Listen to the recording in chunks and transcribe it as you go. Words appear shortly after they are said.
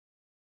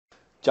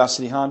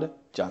Johnson City Honda,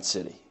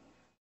 Johnson City.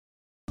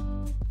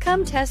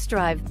 Come test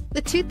drive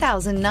the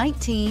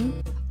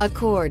 2019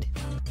 Accord.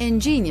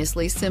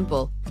 Ingeniously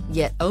simple,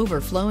 yet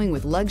overflowing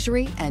with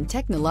luxury and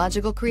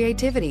technological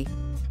creativity.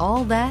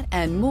 All that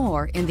and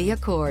more in the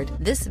Accord.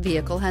 This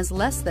vehicle has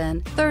less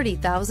than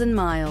 30,000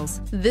 miles.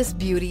 This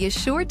beauty is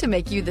sure to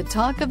make you the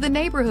talk of the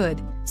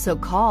neighborhood. So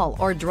call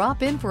or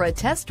drop in for a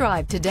test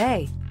drive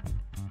today.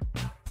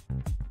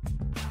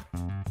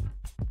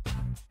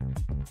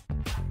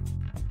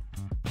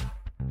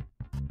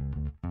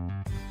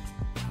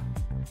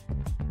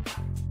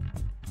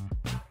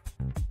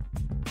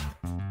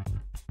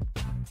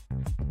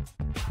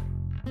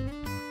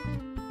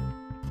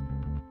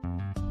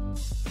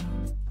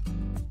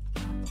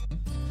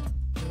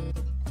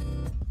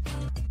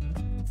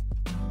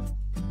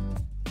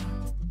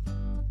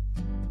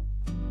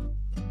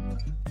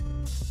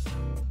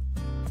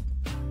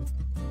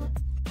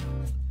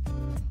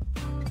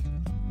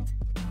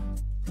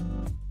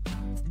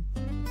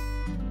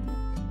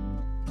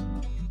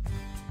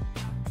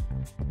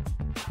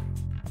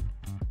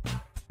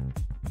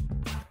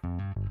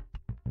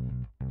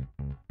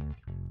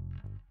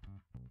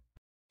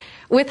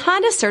 With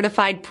Honda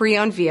certified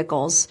pre-owned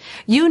vehicles,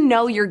 you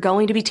know you're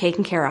going to be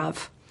taken care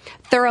of.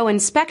 Thorough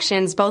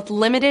inspections, both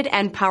limited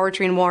and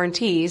powertrain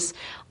warranties,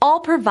 all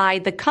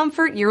provide the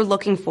comfort you're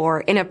looking for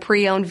in a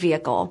pre-owned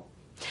vehicle.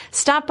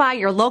 Stop by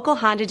your local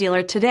Honda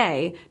dealer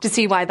today to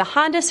see why the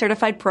Honda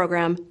certified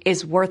program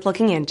is worth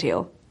looking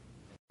into.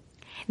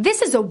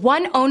 This is a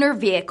one-owner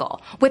vehicle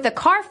with a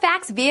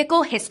Carfax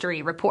Vehicle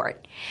History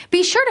Report.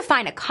 Be sure to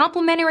find a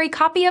complimentary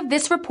copy of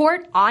this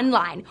report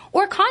online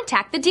or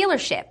contact the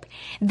dealership.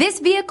 This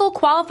vehicle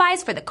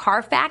qualifies for the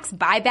Carfax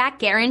Buyback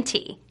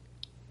Guarantee.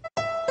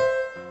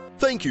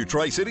 Thank you,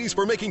 Tri-Cities,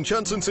 for making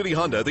Johnson City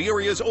Honda the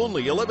area's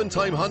only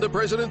 11-time Honda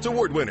President's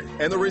Award winner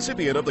and the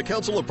recipient of the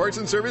Council of Parts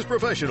and Service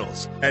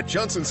Professionals. At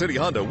Johnson City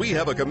Honda, we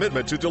have a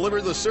commitment to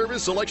deliver the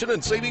service, selection,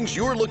 and savings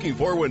you're looking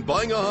for when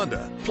buying a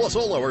Honda. Plus,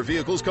 all our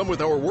vehicles come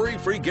with our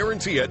worry-free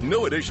guarantee at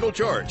no additional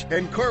charge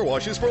and car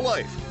washes for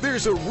life.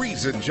 There's a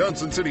reason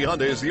Johnson City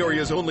Honda is the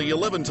area's only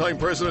 11-time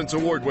President's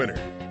Award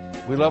winner.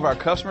 We love our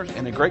customers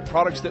and the great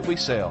products that we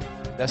sell.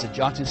 That's the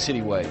Johnson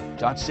City way.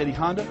 Johnson City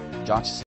Honda, Johnson City.